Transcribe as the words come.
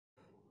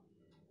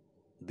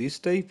This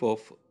type of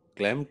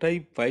clamp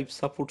type pipe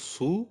support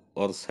shoe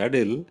or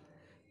saddle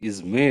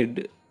is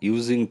made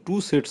using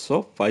two sets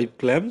of pipe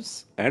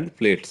clamps and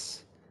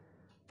plates.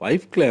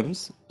 Pipe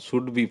clamps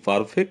should be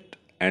perfect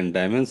and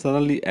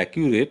dimensionally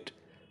accurate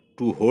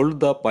to hold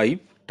the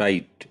pipe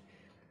tight.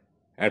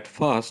 At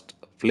first,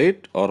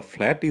 plate or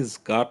flat is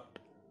cut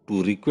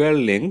to required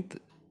length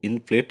in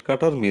plate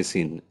cutter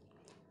machine.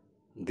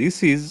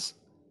 This is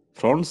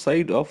front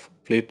side of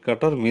plate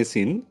cutter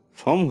machine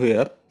from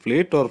where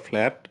plate or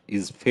flat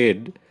is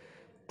fed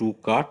to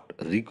cut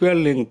required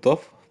length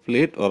of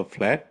plate or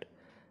flat,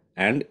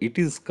 and it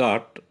is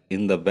cut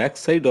in the back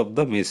side of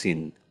the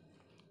machine.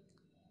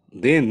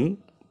 Then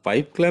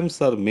pipe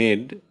clamps are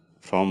made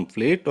from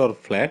plate or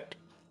flat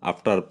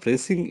after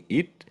pressing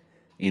it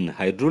in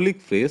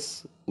hydraulic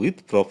press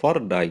with proper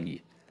die.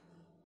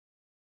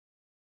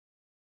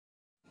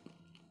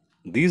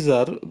 These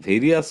are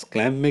various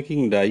clamp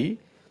making die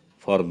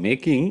for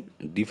making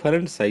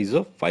different size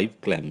of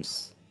pipe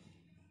clamps.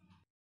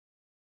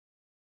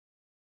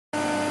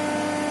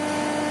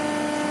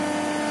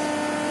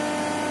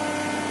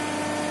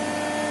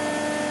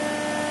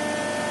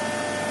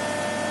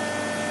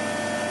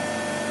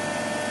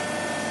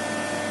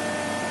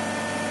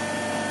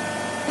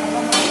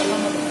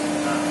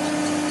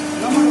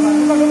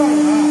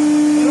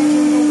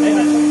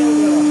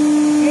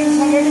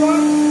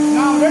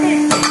 Now ready?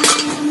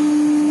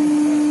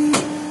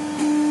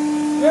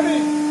 Ready?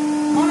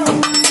 Mano.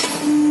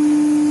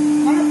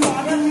 Mano,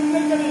 आगे कितने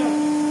चले हो?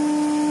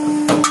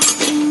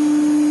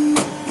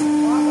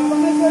 आगे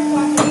बढ़ने से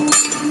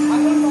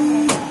आगे बढ़ने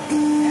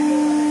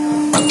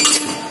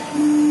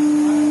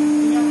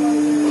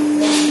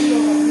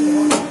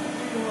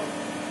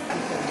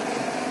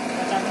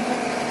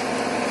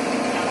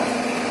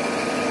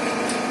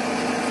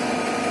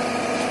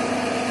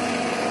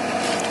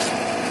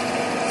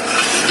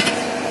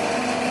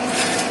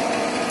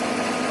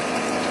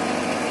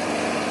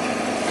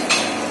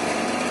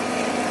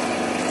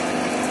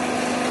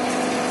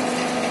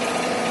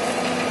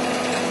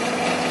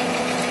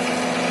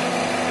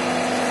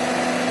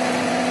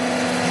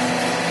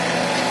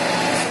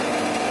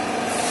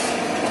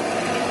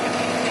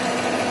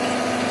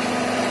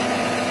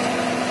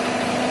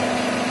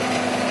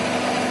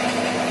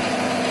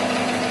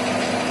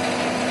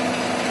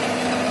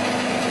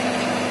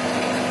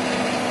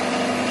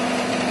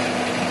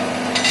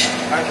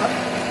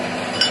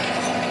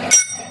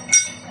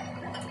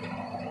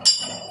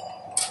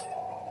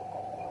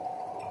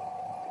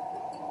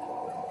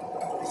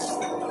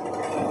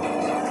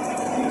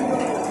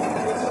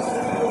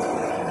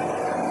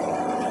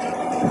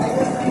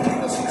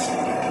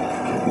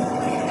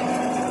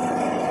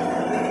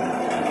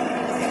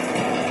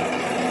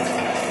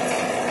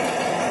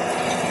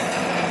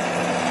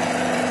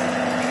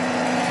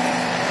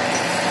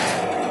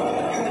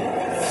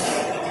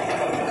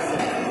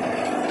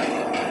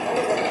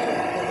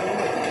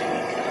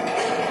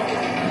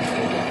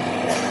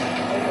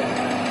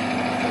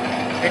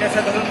এটা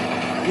স্যার ধরুন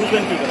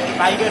বুঝবেন কী করে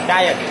পাইপের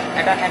ডাই আছে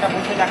একটা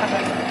বসে দেখা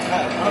যায়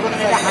মনে করেন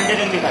এটা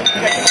 100 MB পাইপ,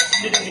 ঠিক আছে,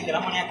 100 MB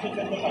দিলাম মানে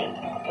 114 পাইপ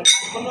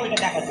করলে ওইটা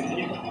দেখাচ্ছে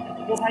যে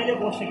প্রোফাইলে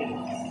বসে গেছে,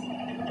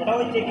 ওটা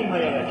ওই চেকিং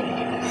হয়ে গেছে।